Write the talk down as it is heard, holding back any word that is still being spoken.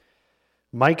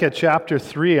Micah chapter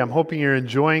 3. I'm hoping you're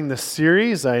enjoying the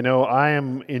series. I know I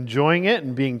am enjoying it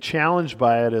and being challenged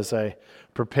by it as I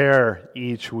prepare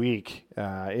each week.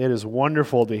 It is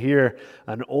wonderful to hear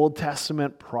an Old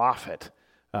Testament prophet.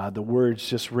 The words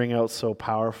just ring out so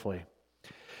powerfully.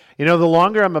 You know, the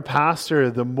longer I'm a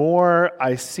pastor, the more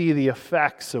I see the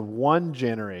effects of one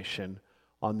generation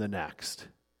on the next.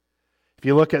 If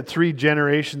you look at 3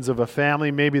 generations of a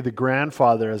family, maybe the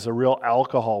grandfather has a real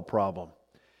alcohol problem.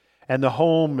 And the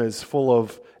home is full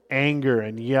of anger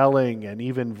and yelling and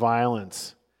even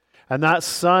violence. And that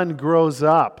son grows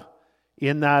up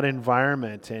in that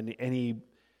environment and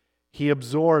he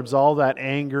absorbs all that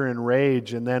anger and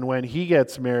rage. And then when he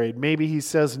gets married, maybe he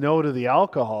says no to the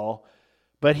alcohol,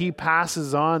 but he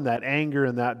passes on that anger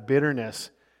and that bitterness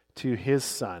to his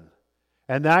son.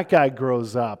 And that guy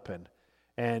grows up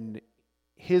and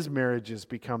his marriages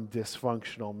become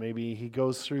dysfunctional. Maybe he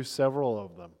goes through several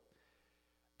of them.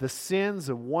 The sins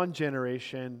of one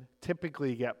generation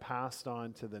typically get passed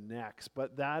on to the next,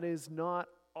 but that is not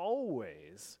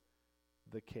always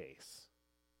the case.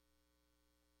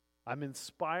 I'm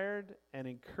inspired and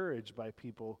encouraged by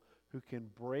people who can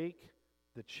break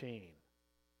the chain.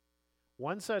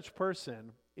 One such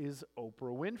person is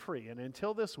Oprah Winfrey, and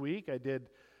until this week I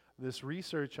did this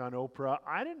research on Oprah.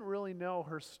 I didn't really know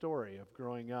her story of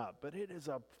growing up, but it is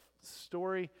a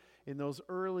story in those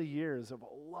early years of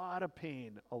a lot of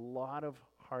pain, a lot of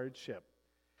hardship.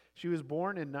 She was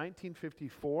born in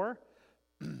 1954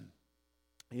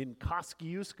 in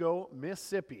Kosciuszko,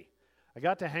 Mississippi. I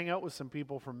got to hang out with some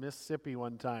people from Mississippi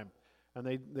one time,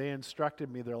 and they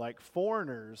instructed me, they're like,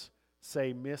 foreigners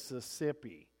say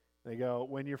Mississippi. They go,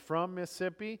 when you're from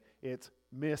Mississippi, it's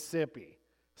Mississippi.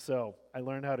 So I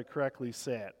learned how to correctly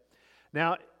say it.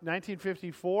 Now,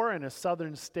 1954 in a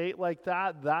southern state like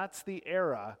that, that's the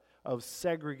era of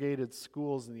segregated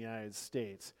schools in the United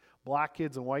States. Black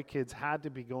kids and white kids had to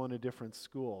be going to different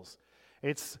schools.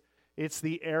 It's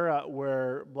the era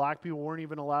where black people weren't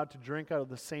even allowed to drink out of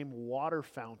the same water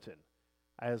fountain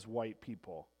as white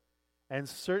people, and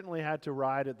certainly had to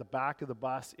ride at the back of the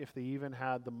bus if they even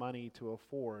had the money to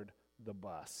afford the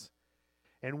bus.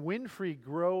 And Winfrey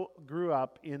grew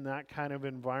up in that kind of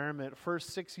environment. First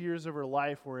 6 years of her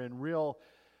life were in real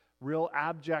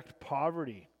abject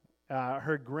poverty.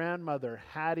 Her grandmother,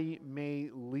 Hattie Mae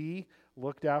Lee,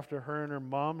 looked after her and her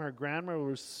mom. Her grandmother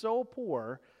was so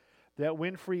poor that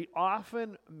Winfrey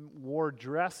often wore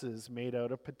dresses made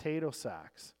out of potato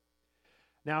sacks.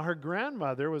 Now, her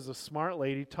grandmother was a smart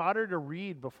lady, taught her to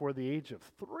read before the age of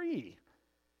 3,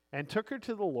 and took her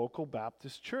to the local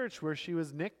Baptist church where she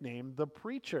was nicknamed the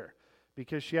preacher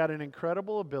because she had an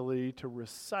incredible ability to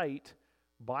recite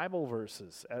Bible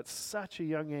verses at such a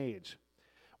young age.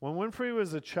 When Winfrey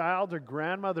was a child, her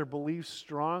grandmother believed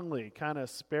strongly, kind of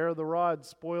spare the rod,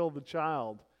 spoil the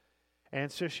child.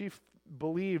 And so she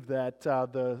believed that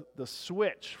the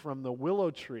switch from the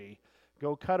willow tree,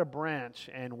 go cut a branch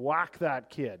and whack that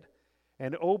kid.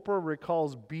 And Oprah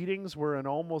recalls beatings were an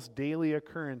almost daily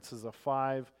occurrence as a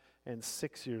 5 and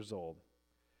 6 years old.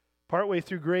 Partway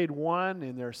through grade 1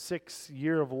 in their 6th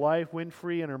year of life,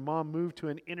 Winfrey and her mom moved to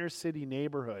an inner city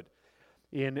neighborhood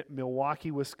in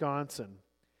Milwaukee, Wisconsin.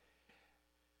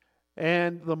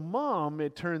 And the mom,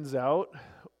 it turns out,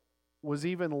 was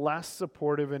even less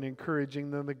supportive and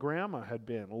encouraging than the grandma had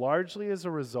been, largely as a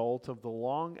result of the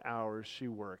long hours she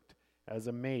worked as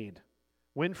a maid.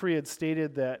 Winfrey had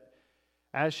stated that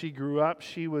as she grew up,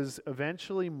 she was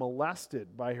eventually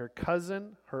molested by her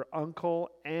cousin, her uncle,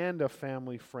 and a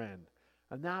family friend.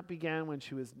 And that began when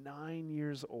she was 9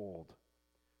 years old,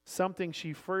 something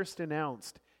she first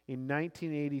announced in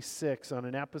 1986 on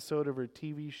an episode of her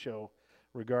TV show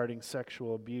regarding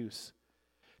sexual abuse.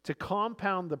 To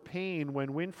compound the pain, when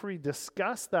Winfrey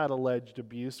discussed that alleged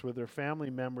abuse with her family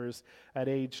members at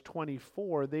age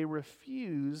 24, they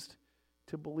refused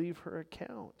to believe her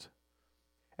account.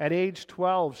 At age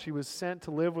 12, she was sent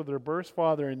to live with her birth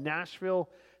father in Nashville,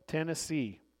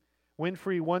 Tennessee.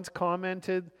 Winfrey once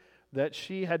commented that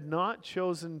she had not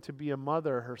chosen to be a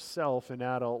mother herself in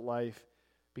adult life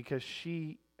because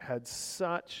she had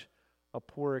such a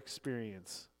poor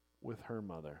experience with her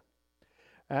mother.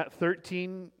 At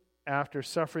 13, after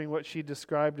suffering what she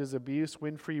described as abuse,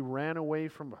 Winfrey ran away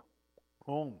from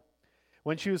home.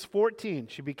 When she was 14,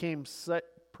 she became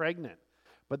pregnant,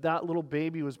 but that little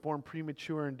baby was born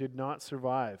premature and did not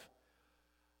survive.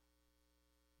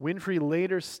 Winfrey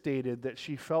later stated that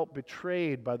she felt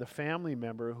betrayed by the family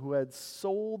member who had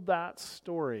sold that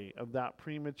story of that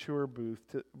premature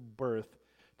birth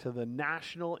to the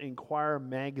National Enquirer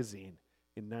magazine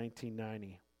in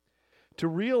 1990. To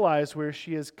realize where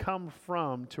she has come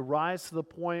from, to rise to the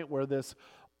point where this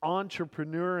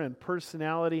entrepreneur and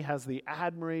personality, has the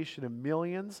admiration of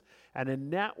millions, and a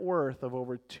net worth of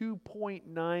over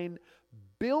 $2.9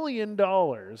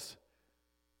 billion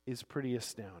is pretty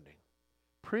astounding.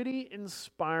 Pretty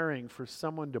inspiring for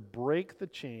someone to break the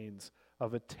chains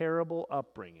of a terrible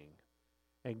upbringing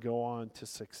and go on to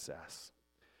success.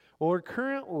 Well, we're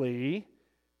currently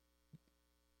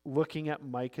looking at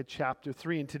Micah chapter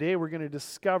 3, and today we're going to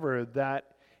discover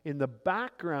that in the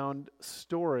background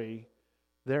story,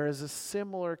 there is a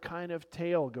similar kind of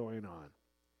tale going on.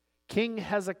 King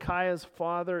Hezekiah's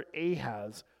father,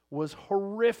 Ahaz, was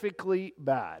horrifically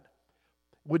bad.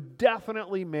 Would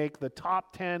definitely make the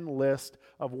top 10 list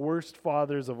of worst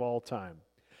fathers of all time.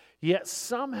 Yet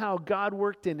somehow God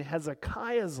worked in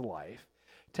Hezekiah's life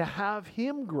to have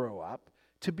him grow up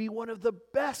to be one of the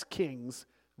best kings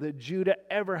that Judah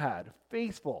ever had.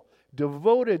 Faithful,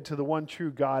 devoted to the one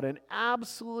true God, and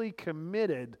absolutely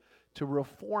committed to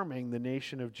reforming the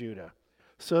nation of Judah,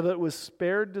 so that it was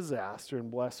spared disaster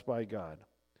and blessed by God.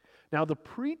 Now, the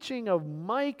preaching of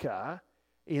Micah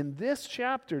in this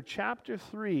chapter, chapter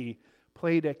 3,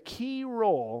 played a key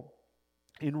role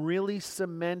in really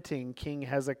cementing King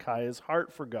Hezekiah's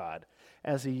heart for God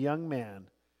as a young man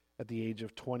at the age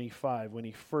of 25 when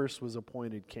he first was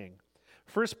appointed king.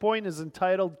 First point is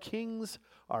entitled, Kings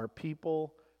Are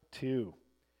People Too.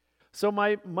 So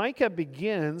Micah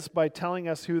begins by telling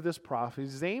us who this prophet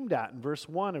is aimed at. In verse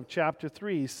 1 of chapter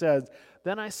 3, he says,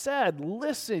 "Then I said,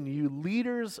 listen, you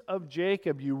leaders of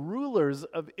Jacob, you rulers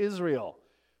of Israel,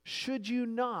 should you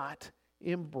not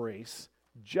embrace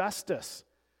justice?"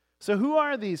 So who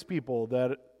are these people?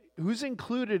 Who's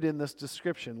included in this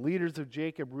description? Leaders of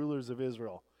Jacob, rulers of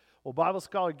Israel. Well, Bible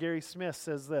scholar Gary Smith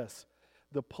says this: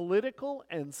 the political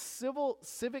and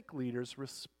civic leaders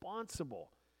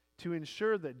responsible to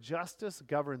ensure that justice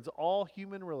governs all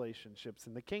human relationships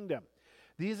in the kingdom.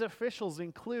 These officials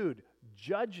include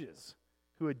judges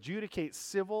who adjudicate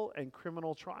civil and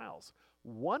criminal trials,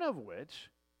 one of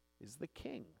which is the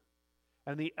king,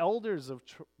 and the elders of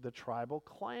the tribal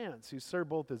clans who serve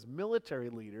both as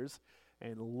military leaders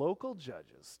and local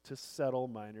judges to settle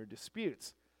minor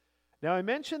disputes. Now, I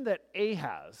mentioned that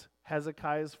Ahaz,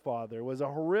 Hezekiah's father, was a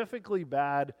horrifically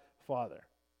bad father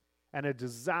and a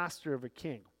disaster of a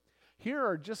king. Here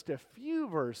are just a few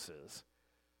verses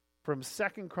from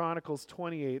 2 Chronicles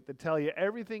 28 that tell you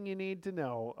everything you need to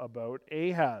know about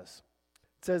Ahaz.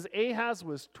 It says, Ahaz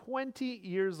was 20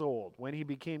 years old when he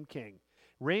became king,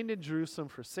 reigned in Jerusalem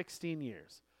for 16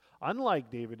 years. Unlike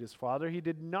David, his father, he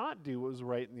did not do what was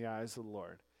right in the eyes of the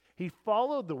Lord. He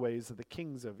followed the ways of the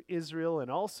kings of Israel and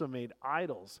also made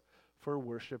idols for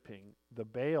worshiping the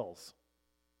Baals.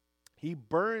 He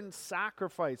burned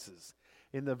sacrifices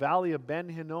in the valley of Ben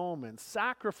Hinnom and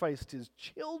sacrificed his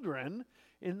children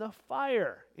in the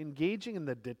fire, engaging in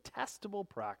the detestable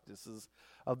practices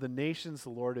of the nations the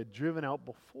Lord had driven out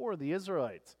before the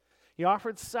Israelites. He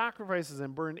offered sacrifices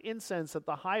and burned incense at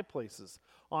the high places,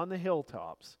 on the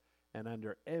hilltops, and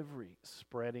under every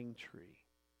spreading tree.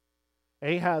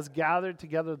 Ahaz gathered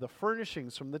together the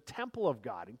furnishings from the temple of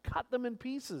God and cut them in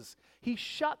pieces. He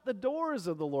shut the doors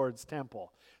of the Lord's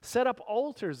temple, set up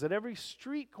altars at every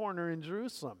street corner in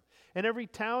Jerusalem. In every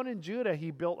town in Judah, he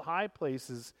built high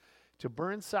places to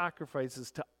burn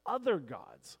sacrifices to other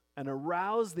gods and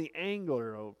arouse the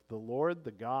anger of the Lord,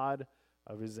 the God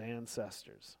of his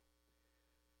ancestors.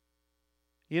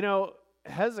 You know,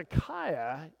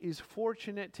 Hezekiah is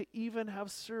fortunate to even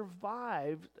have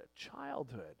survived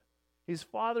childhood. His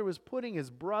father was putting his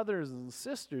brothers and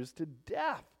sisters to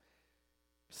death,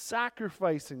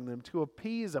 sacrificing them to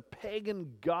appease a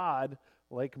pagan god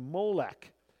like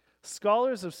Molech.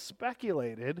 Scholars have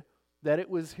speculated that it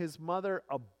was his mother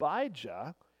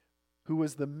Abijah who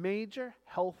was the major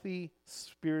healthy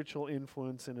spiritual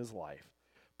influence in his life.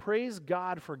 Praise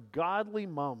God for godly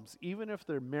moms, even if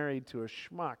they're married to a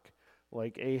schmuck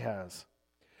like Ahaz.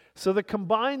 So the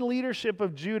combined leadership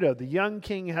of Judah, the young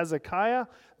king Hezekiah,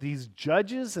 these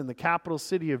judges in the capital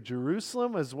city of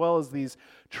Jerusalem, as well as these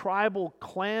tribal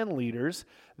clan leaders,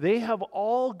 they have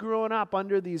all grown up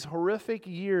under these horrific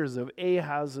years of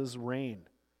Ahaz's reign.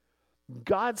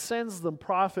 God sends the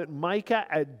prophet Micah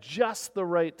at just the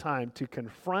right time to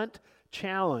confront,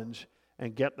 challenge,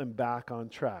 and get them back on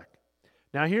track.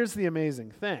 Now here's the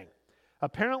amazing thing.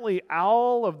 Apparently,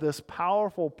 all of this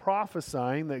powerful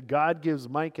prophesying that God gives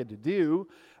Micah to do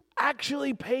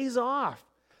actually pays off.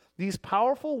 These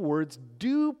powerful words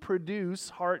do produce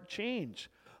heart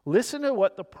change. Listen to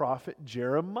what the prophet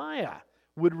Jeremiah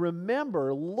would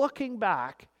remember looking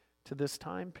back to this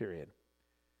time period.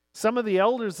 Some of the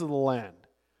elders of the land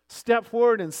stepped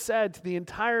forward and said to the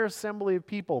entire assembly of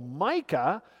people,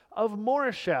 Micah of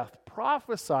Moresheth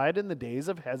prophesied in the days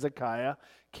of Hezekiah,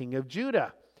 king of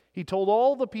Judah. He told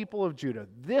all the people of Judah,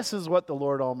 "This is what the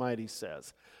Lord Almighty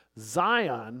says.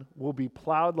 Zion will be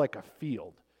plowed like a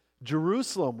field.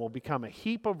 Jerusalem will become a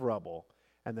heap of rubble,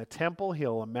 and the Temple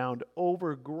Hill a mound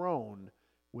overgrown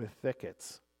with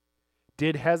thickets."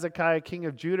 Did Hezekiah, king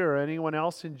of Judah, or anyone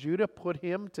else in Judah put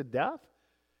him to death?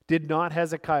 Did not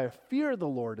Hezekiah fear the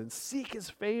Lord and seek his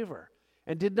favor?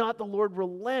 And did not the Lord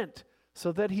relent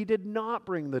so that he did not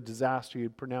bring the disaster he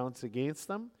had pronounced against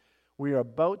them? We are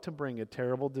about to bring a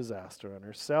terrible disaster on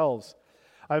ourselves.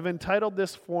 I've entitled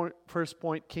this first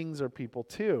point, Kings Are People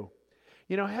Too.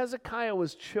 You know, Hezekiah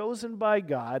was chosen by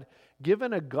God,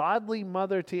 given a godly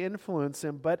mother to influence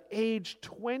him, but aged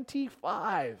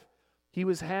 25, he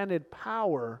was handed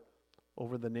power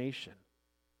over the nation.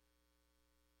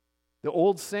 The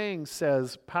old saying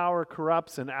says, power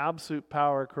corrupts and absolute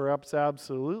power corrupts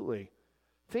absolutely.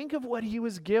 Think of what he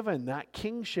was given, that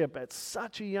kingship at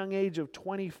such a young age of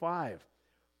 25.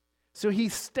 So he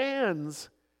stands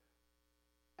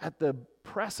at the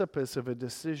precipice of a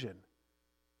decision.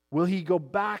 Will he go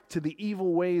back to the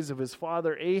evil ways of his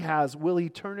father Ahaz? Will he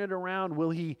turn it around?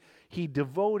 Will he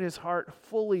devote his heart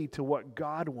fully to what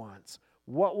God wants?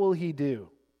 What will he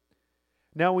do?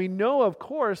 Now we know, of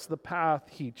course, the path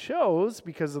he chose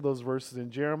because of those verses in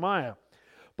Jeremiah.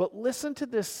 But listen to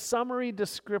this summary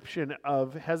description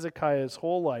of Hezekiah's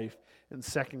whole life in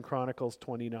 2 Chronicles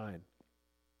 29.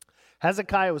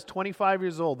 Hezekiah was 25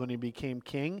 years old when he became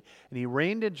king, and he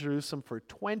reigned in Jerusalem for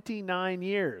 29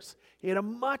 years. He had a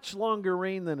much longer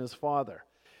reign than his father.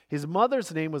 His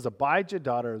mother's name was Abijah,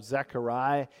 daughter of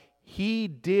Zechariah. He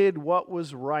did what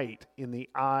was right in the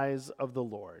eyes of the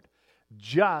Lord,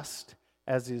 just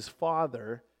as his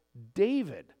father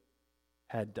David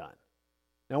had done.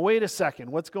 Now wait a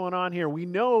second, what's going on here? We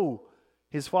know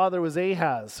his father was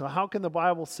Ahaz, so how can the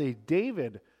Bible say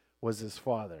David was his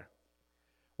father?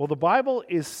 Well, the Bible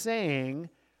is saying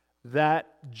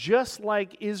that just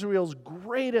like Israel's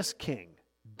greatest king,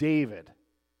 David,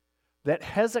 that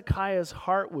Hezekiah's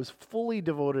heart was fully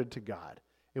devoted to God.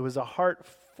 It was a heart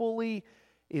fully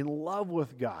in love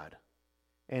with God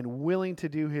and willing to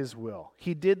do his will.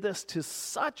 He did this to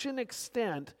such an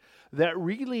extent that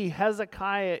really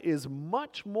Hezekiah is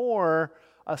much more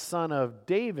a son of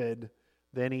David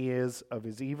than he is of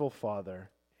his evil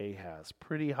father Ahaz.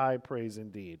 Pretty high praise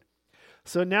indeed.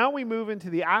 So now we move into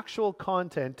the actual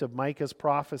content of Micah's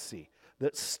prophecy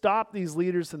that stopped these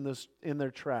leaders in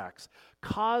their tracks,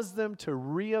 caused them to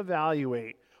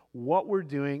reevaluate what we're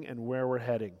doing and where we're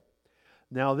heading.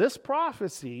 Now this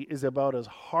prophecy is about as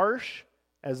harsh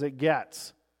as it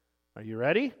gets. Are you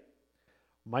ready?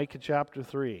 Micah chapter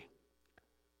 3.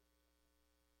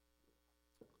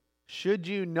 Should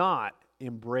you not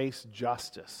embrace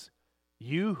justice,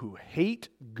 you who hate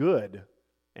good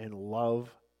and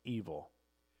love evil,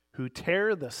 who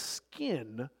tear the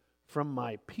skin from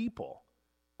my people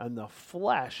and the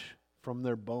flesh from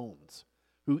their bones,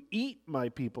 who eat my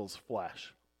people's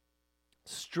flesh,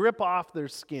 strip off their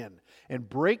skin and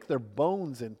break their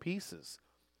bones in pieces,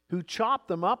 who chop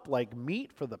them up like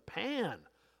meat for the pan,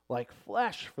 like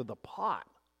flesh for the pot.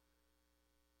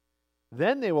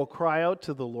 Then they will cry out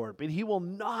to the Lord, but he will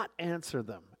not answer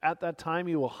them. At that time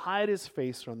he will hide his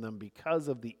face from them because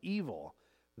of the evil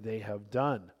they have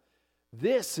done.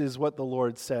 This is what the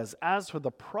Lord says. As for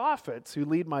the prophets who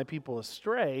lead my people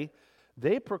astray,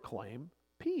 they proclaim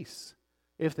peace,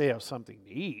 if they have something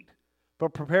to eat,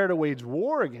 but prepare to wage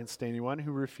war against anyone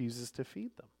who refuses to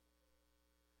feed them.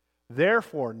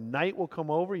 Therefore, night will come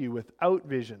over you without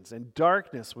visions, and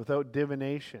darkness without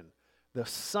divination. The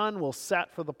sun will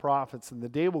set for the prophets, and the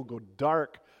day will go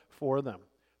dark for them.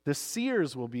 The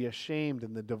seers will be ashamed,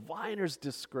 and the diviners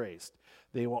disgraced.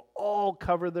 They will all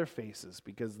cover their faces,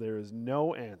 because there is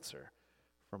no answer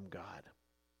from God.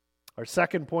 Our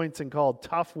second point's called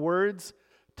tough words,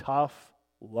 tough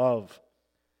love.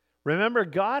 Remember,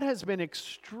 God has been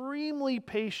extremely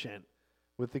patient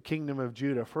with the kingdom of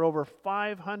Judah for over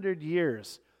 500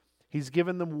 years. He's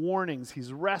given them warnings.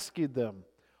 He's rescued them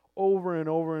over and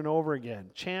over and over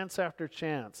again, chance after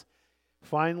chance.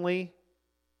 Finally,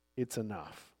 it's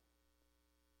enough.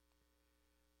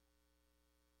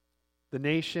 The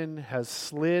nation has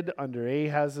slid under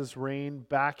Ahaz's reign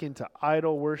back into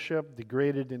idol worship,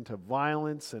 degraded into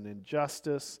violence and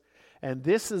injustice. And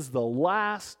this is the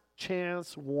last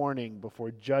chance warning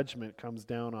before judgment comes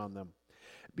down on them.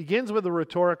 It begins with a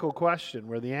rhetorical question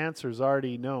where the answer is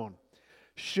already known.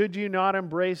 Should you not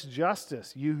embrace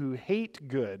justice, you who hate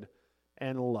good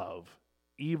and love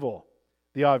evil?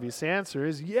 The obvious answer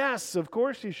is yes, of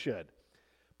course you should.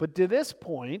 But to this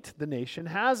point, the nation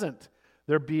hasn't.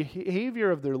 Their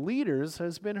behavior of their leaders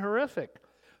has been horrific.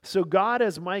 So God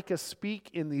has Micah speak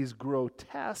in these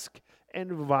grotesque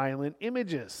and violent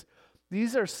images.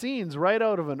 These are scenes right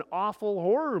out of an awful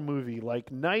horror movie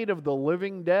like Night of the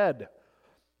Living Dead.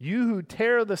 You who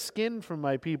tear the skin from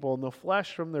my people and the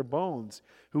flesh from their bones,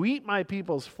 who eat my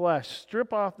people's flesh,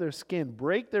 strip off their skin,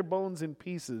 break their bones in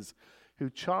pieces, who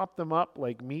chop them up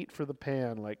like meat for the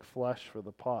pan, like flesh for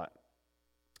the pot.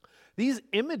 These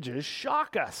images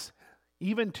shock us,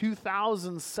 even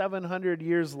 2,700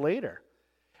 years later.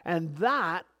 And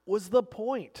that was the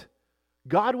point.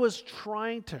 God was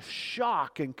trying to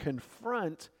shock and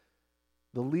confront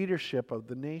the leadership of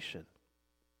the nation,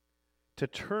 to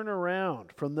turn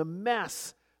around from the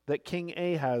mess that King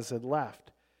Ahaz had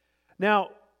left. Now,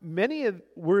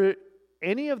 were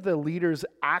any of the leaders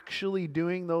actually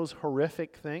doing those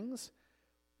horrific things?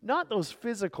 Not those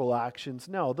physical actions,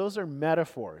 no, those are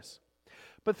metaphors.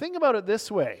 But think about it this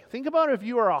way. Think about if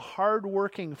you are a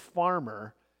hardworking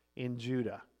farmer in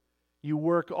Judah. You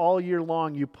work all year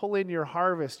long, you pull in your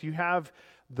harvest, you have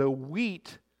the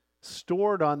wheat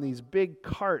stored on these big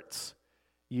carts.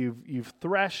 You've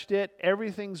threshed it,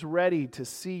 everything's ready to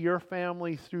see your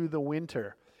family through the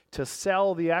winter, to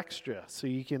sell the extra so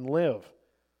you can live.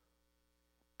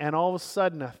 And all of a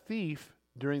sudden a thief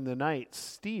during the night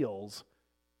steals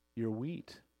your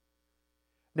wheat.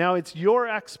 Now, it's your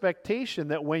expectation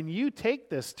that when you take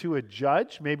this to a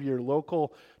judge, maybe your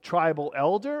local tribal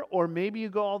elder, or maybe you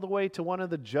go all the way to one of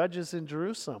the judges in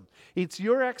Jerusalem, it's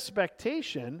your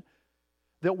expectation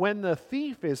that when the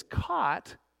thief is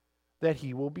caught, that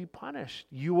he will be punished.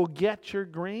 You will get your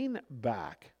grain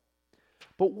back.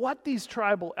 But what these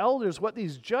tribal elders, what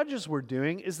these judges were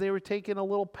doing is they were taking a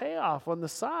little payoff on the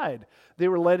side. They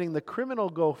were letting the criminal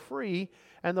go free,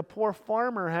 and the poor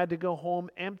farmer had to go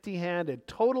home empty-handed,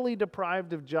 totally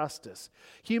deprived of justice.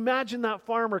 Can you imagine that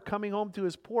farmer coming home to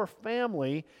his poor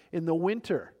family in the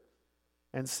winter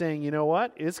and saying, you know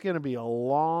what, it's going to be a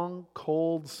long,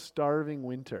 cold, starving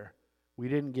winter. We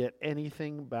didn't get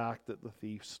anything back that the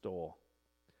thief stole.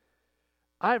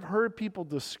 I've heard people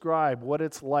describe what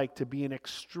it's like to be in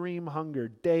extreme hunger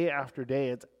day after day.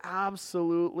 It's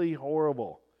absolutely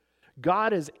horrible.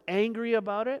 God is angry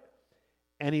about it,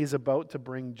 and He's about to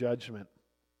bring judgment.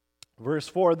 Verse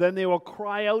 4, then they will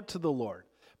cry out to the Lord,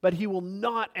 but He will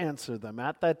not answer them.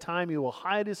 At that time He will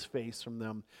hide His face from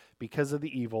them because of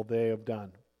the evil they have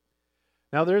done.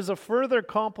 Now there's a further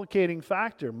complicating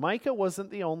factor. Micah wasn't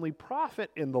the only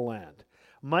prophet in the land.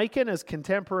 Micah and his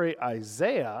contemporary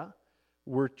Isaiah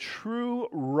were true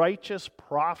righteous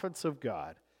prophets of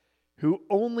God who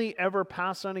only ever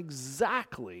passed on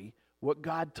exactly what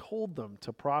God told them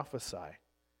to prophesy.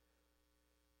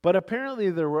 But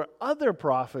apparently there were other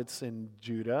prophets in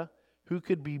Judah who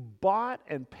could be bought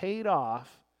and paid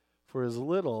off for as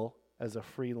little as a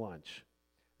free lunch.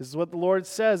 This is what the Lord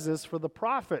says is for the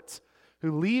prophets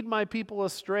who lead my people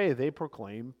astray. They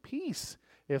proclaim peace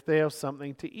if they have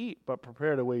something to eat, but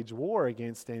prepare to wage war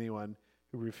against anyone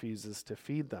who refuses to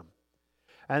feed them.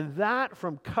 And that,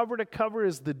 from cover to cover,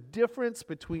 is the difference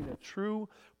between a true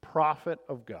prophet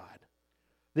of God.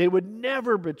 They would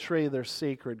never betray their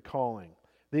sacred calling.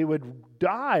 They would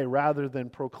die rather than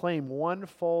proclaim one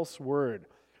false word.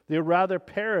 They would rather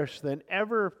perish than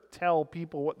ever tell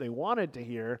people what they wanted to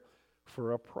hear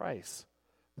for a price.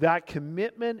 That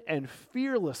commitment and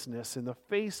fearlessness in the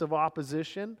face of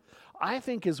opposition, I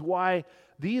think, is why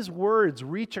these words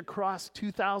reach across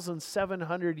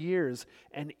 2,700 years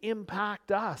and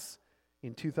impact us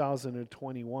in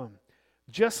 2021.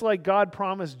 Just like God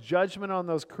promised judgment on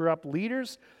those corrupt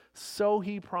leaders, so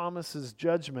He promises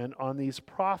judgment on these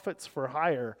prophets for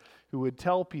hire who would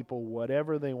tell people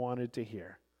whatever they wanted to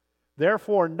hear.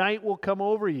 Therefore, night will come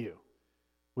over you,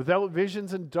 without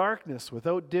visions and darkness,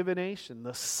 without divination.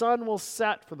 The sun will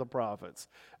set for the prophets,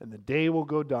 and the day will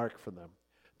go dark for them.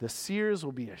 The seers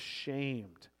will be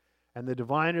ashamed, and the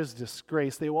diviners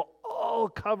disgraced. They will all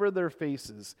cover their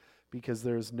faces because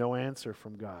there is no answer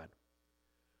from God.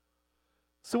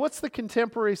 So what's the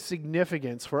contemporary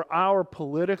significance for our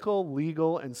political,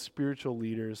 legal, and spiritual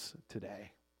leaders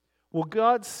today? Well,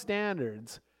 God's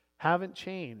standards haven't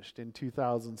changed in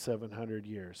 2,700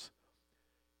 years.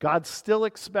 God still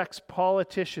expects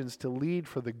politicians to lead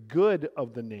for the good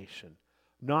of the nation,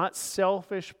 not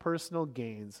selfish personal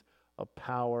gains of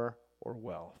power or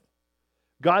wealth.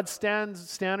 God's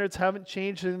standards haven't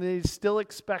changed, and He still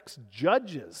expects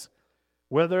judges,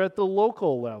 whether at the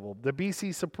local level, the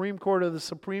BC Supreme Court or the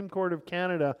Supreme Court of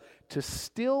Canada, to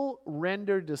still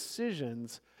render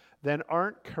decisions that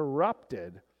aren't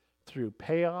corrupted through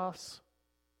payoffs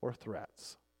or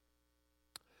threats.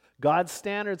 God's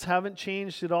standards haven't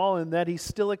changed at all in that he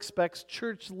still expects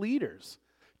church leaders,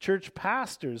 church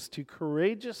pastors to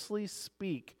courageously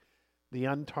speak the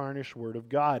untarnished word of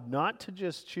God, not to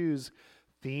just choose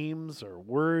themes or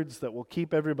words that will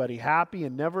keep everybody happy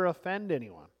and never offend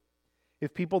anyone.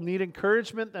 If people need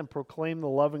encouragement, then proclaim the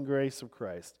love and grace of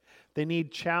Christ. They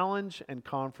need challenge and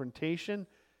confrontation,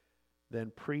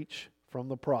 then preach from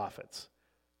the prophets.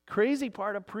 Crazy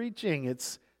part of preaching,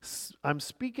 I'm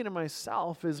speaking to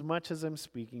myself as much as I'm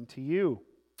speaking to you.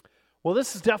 Well,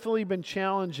 this has definitely been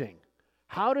challenging.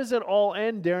 How does it all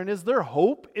end, Darren? Is there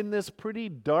hope in this pretty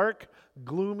dark,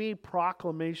 gloomy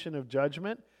proclamation of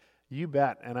judgment? You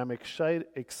bet, and I'm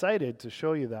excited to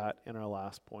show you that in our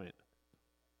last point.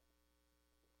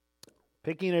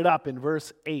 Picking it up in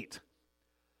verse 8,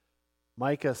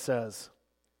 Micah says,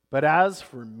 "But as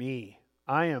for me,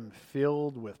 I am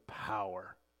filled with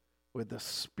power, with the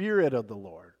Spirit of the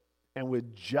Lord, and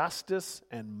with justice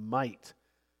and might,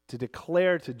 to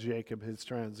declare to Jacob his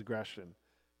transgression,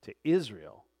 to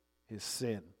Israel his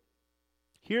sin.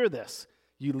 Hear this,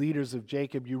 you leaders of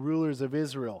Jacob, you rulers of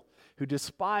Israel, who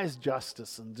despise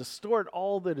justice and distort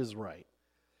all that is right,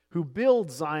 who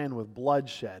build Zion with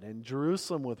bloodshed and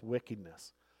Jerusalem with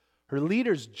wickedness. Her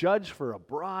leaders judge for a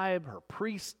bribe, her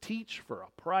priests teach for a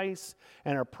price,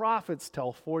 and her prophets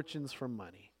tell fortunes for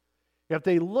money. If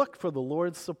they look for the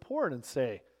Lord's support and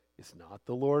say, 'Is not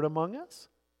the Lord among us?'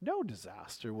 no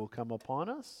disaster will come upon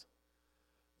us.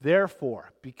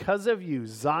 Therefore, because of you,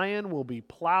 Zion will be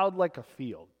plowed like a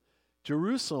field.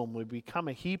 Jerusalem will become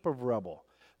a heap of rubble,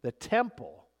 the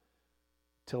temple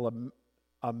till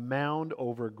a mound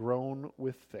overgrown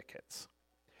with thickets."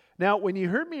 Now, when you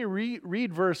heard me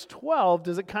read verse 12,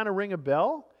 does it kind of ring a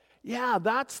bell? Yeah,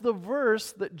 that's the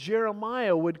verse that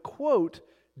Jeremiah would quote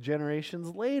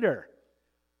generations later.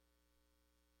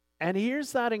 And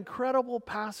here's that incredible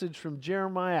passage from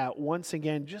Jeremiah once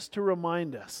again, just to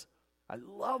remind us. I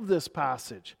love this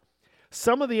passage.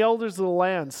 Some of the elders of the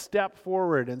land stepped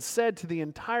forward and said to the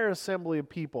entire assembly of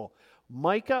people,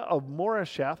 "Micah of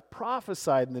Moresheth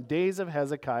prophesied in the days of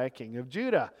Hezekiah, king of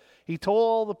Judah. He told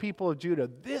all the people of Judah,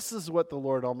 'This is what the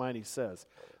Lord Almighty says.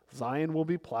 Zion will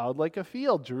be plowed like a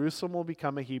field. Jerusalem will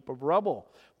become a heap of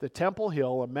rubble. The temple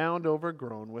hill a mound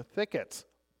overgrown with thickets.'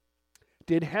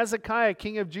 Did Hezekiah,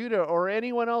 king of Judah, or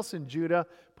anyone else in Judah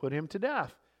put him to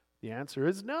death? The answer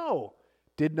is no.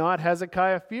 Did not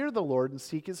Hezekiah fear the Lord and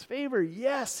seek his favor?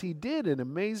 Yes, he did in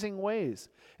amazing ways.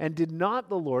 And did not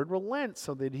the Lord relent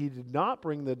so that he did not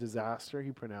bring the disaster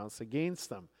he pronounced against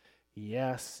them?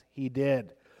 Yes, he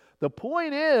did." The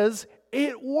point is,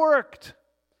 it worked.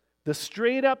 The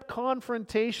straight up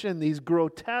confrontation, these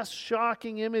grotesque,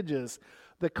 shocking images,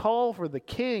 the call for the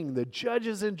king, the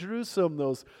judges in Jerusalem,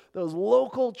 those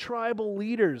local tribal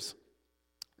leaders,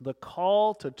 the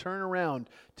call to turn around,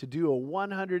 to do a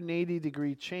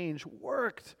 180-degree change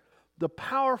worked. The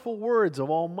powerful words of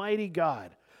Almighty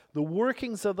God, the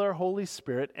workings of their Holy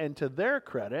Spirit, and to their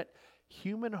credit,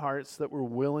 human hearts that were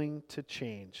willing to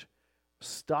change,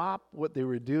 stop what they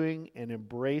were doing and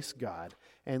embrace God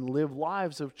and live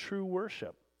lives of true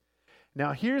worship.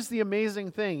 Now, here's the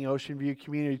amazing thing, Ocean View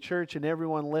Community Church and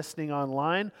everyone listening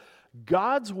online.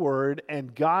 God's Word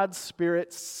and God's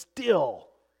Spirit still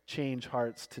change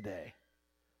hearts today.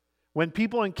 When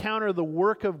people encounter the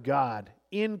work of God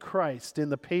in Christ in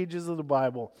the pages of the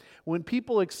Bible, when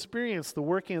people experience the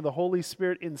working of the Holy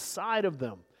Spirit inside of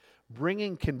them,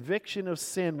 bringing conviction of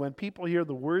sin, when people hear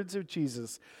the words of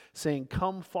Jesus saying,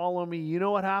 "Come follow me," you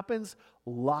know what happens?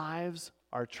 Lives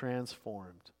are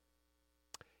transformed.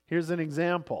 Here's an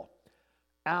example.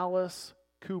 Alice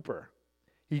Cooper.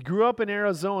 He grew up in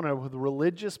Arizona with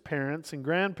religious parents and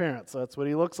grandparents. That's what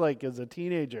he looks like as a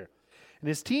teenager. In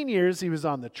his teen years, he was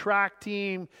on the track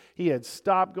team. He had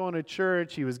stopped going to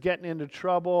church. He was getting into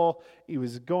trouble. He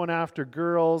was going after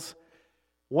girls.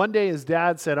 One day his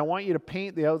dad said, "I want you to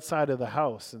paint the outside of the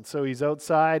house." And so he's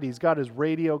outside. He's got his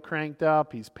radio cranked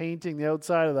up. He's painting the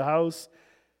outside of the house.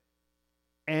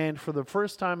 And for the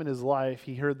first time in his life,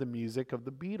 he heard the music of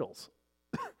the Beatles.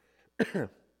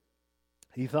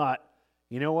 He thought,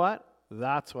 you know what?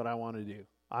 That's what I want to do.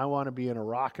 I want to be in a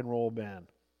rock and roll band.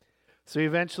 So he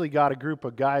eventually got a group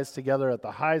of guys together at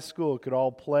the high school who could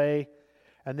all play,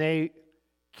 and they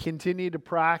continued to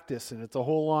practice, and it's a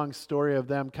whole long story of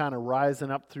them kind of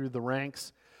rising up through the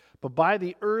ranks. But by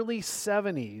the early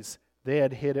 70s, they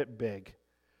had hit it big.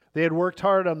 They had worked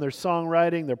hard on their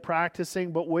songwriting, their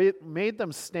practicing, but what made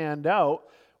them stand out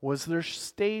was their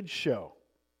stage show.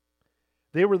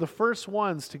 They were the first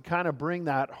ones to kind of bring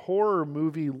that horror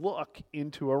movie look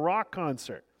into a rock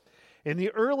concert. In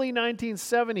the early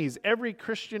 1970s, every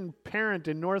Christian parent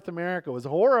in North America was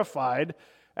horrified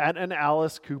at an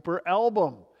Alice Cooper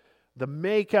album. The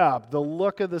makeup, the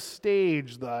look of the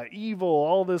stage, the evil,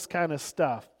 all this kind of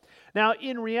stuff. Now,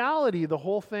 in reality, the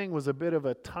whole thing was a bit of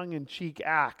a tongue-in-cheek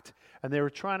act, and they were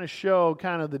trying to show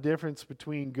kind of the difference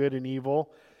between good and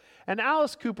evil. And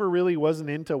Alice Cooper really wasn't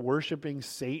into worshiping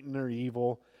Satan or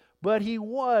evil, but he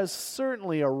was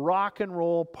certainly a rock and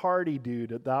roll party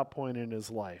dude at that point in his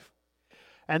life.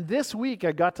 And this week,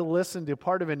 I got to listen to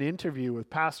part of an interview with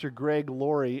Pastor Greg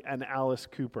Laurie and Alice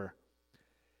Cooper.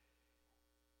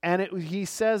 And he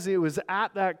says it was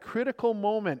at that critical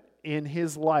moment in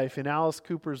his life, in Alice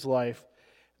Cooper's life,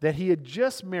 that he had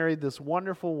just married this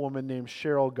wonderful woman named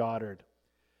Cheryl Goddard.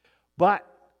 But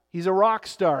he's a rock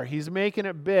star. He's making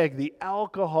it big. The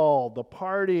alcohol, the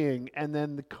partying, and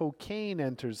then the cocaine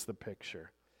enters the picture.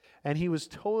 And he was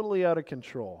totally out of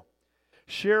control.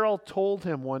 Cheryl told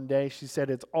him one day, she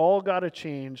said, "It's all got to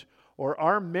change, or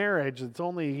our marriage, that's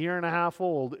only a year and a half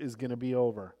old, is going to be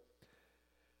over."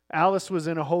 Alice was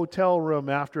in a hotel room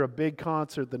after a big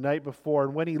concert the night before,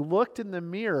 and when he looked in the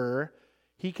mirror,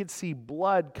 he could see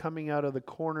blood coming out of the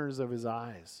corners of his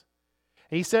eyes.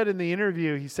 And he said in the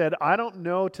interview, he said, "I don't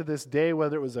know to this day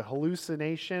whether it was a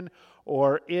hallucination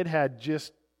or it had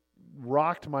just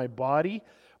rocked my body,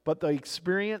 but the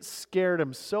experience scared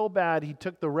him so bad he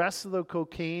took the rest of the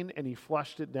cocaine and he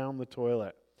flushed it down the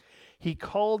toilet." He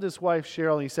called his wife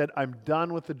Cheryl and he said, "I'm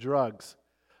done with the drugs.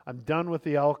 I'm done with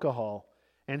the alcohol."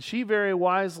 And she very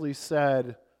wisely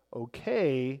said,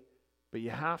 "Okay, but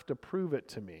you have to prove it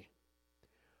to me."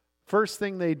 First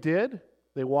thing they did,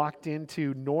 they walked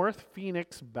into North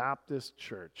Phoenix Baptist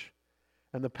Church.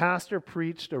 And the pastor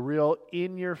preached a real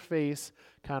in-your-face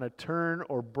kind of turn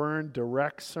or burn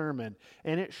direct sermon.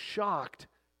 And it shocked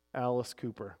Alice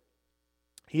Cooper.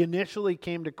 He initially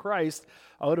came to Christ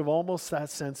out of almost that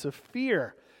sense of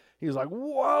fear. He was like,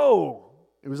 whoa!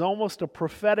 It was almost a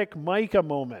prophetic Micah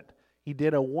moment. He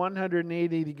did a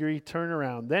 180-degree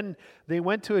turnaround. Then they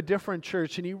went to a different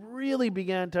church, and he really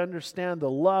began to understand the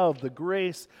love, the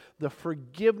grace, the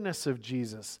forgiveness of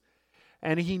Jesus.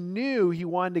 And he knew he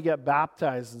wanted to get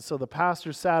baptized. And so the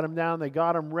pastor sat him down. They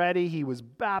got him ready. He was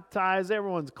baptized.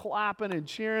 Everyone's clapping and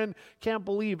cheering. Can't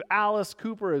believe Alice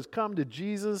Cooper has come to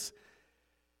Jesus.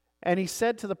 And he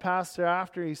said to the pastor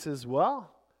after, he says,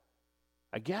 "Well,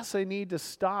 I guess I need to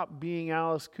stop being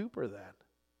Alice Cooper then."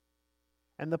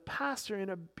 And the pastor, in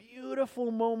a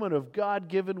beautiful moment of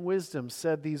God-given wisdom,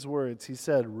 said these words. He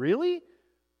said, "Really?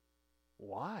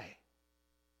 Why?"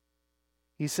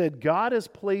 He said, "God has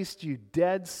placed you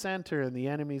dead center in the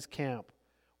enemy's camp.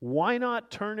 Why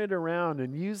not turn it around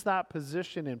and use that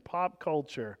position in pop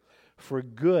culture for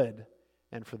good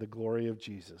and for the glory of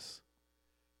Jesus?"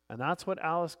 And that's what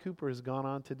Alice Cooper has gone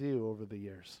on to do over the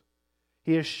years.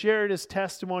 He has shared his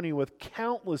testimony with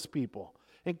countless people,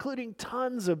 including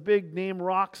tons of big-name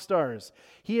rock stars.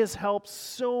 He has helped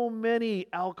so many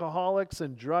alcoholics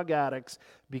and drug addicts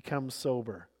become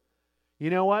sober. You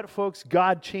know what, folks?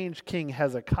 God changed King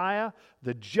Hezekiah,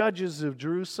 the judges of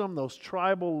Jerusalem, those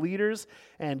tribal leaders,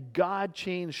 and God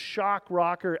changed shock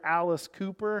rocker Alice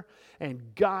Cooper,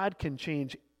 and God can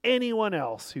change anyone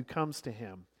else who comes to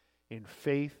him in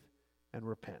faith and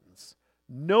repentance.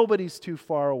 Nobody's too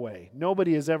far away.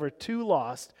 Nobody is ever too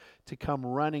lost to come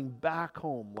running back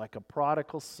home like a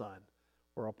prodigal son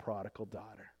or a prodigal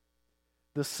daughter.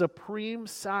 The supreme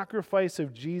sacrifice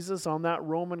of Jesus on that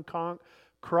Roman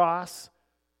cross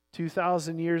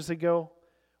 2,000 years ago,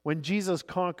 when Jesus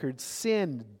conquered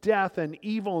sin, death, and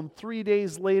evil, and 3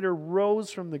 days later rose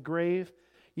from the grave,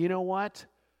 you know what?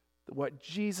 What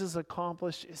Jesus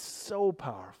accomplished is so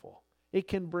powerful. It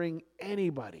can bring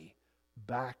anybody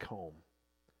back home.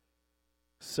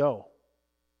 So,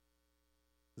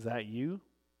 is that you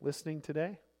listening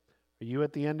today? Are you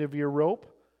at the end of your rope?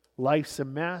 Life's a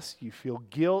mess. You feel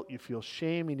guilt. You feel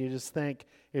shame. And you just think,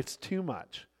 it's too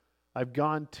much. I've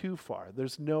gone too far.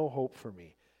 There's no hope for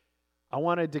me. I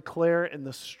want to declare in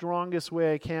the strongest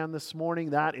way I can this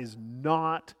morning, that is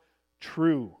not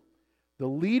true. The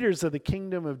leaders of the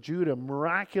kingdom of Judah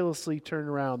miraculously turned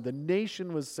around. The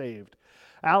nation was saved.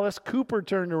 Alice Cooper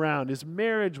turned around. His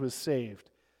marriage was saved.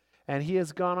 And he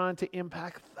has gone on to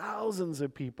impact thousands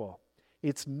of people.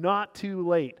 It's not too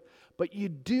late. But you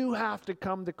do have to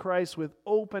come to Christ with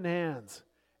open hands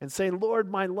and say, "Lord,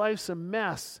 my life's a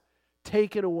mess.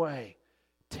 Take it away.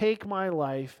 Take my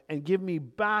life and give me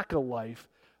back a life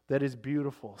that is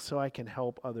beautiful so I can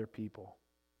help other people."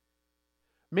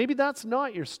 Maybe that's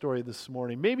not your story this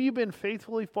morning. Maybe you've been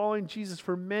faithfully following Jesus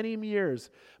for many years.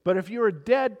 But if you are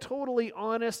dead, totally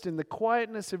honest in the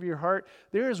quietness of your heart,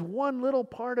 there is one little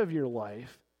part of your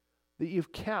life that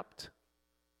you've kept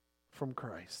from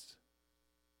Christ.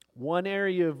 One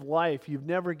area of life you've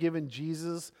never given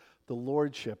Jesus the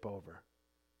lordship over.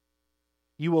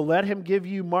 You will let him give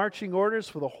you marching orders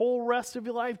for the whole rest of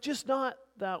your life, just not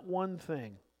that one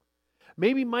thing.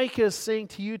 Maybe Micah is saying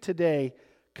to you today,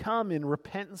 come in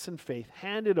repentance and faith,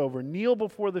 hand it over, kneel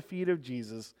before the feet of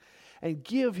Jesus, and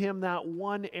give him that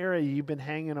one area you've been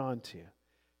hanging on to.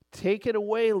 Take it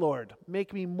away, Lord.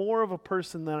 Make me more of a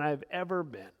person than I've ever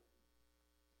been.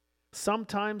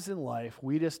 Sometimes in life,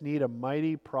 we just need a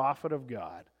mighty prophet of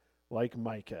God, like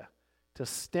Micah, to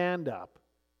stand up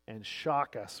and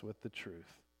shock us with the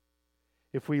truth.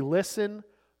 If we listen,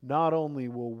 not only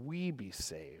will we be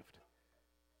saved,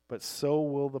 but so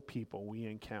will the people we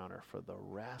encounter for the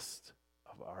rest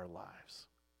of our lives.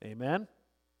 Amen?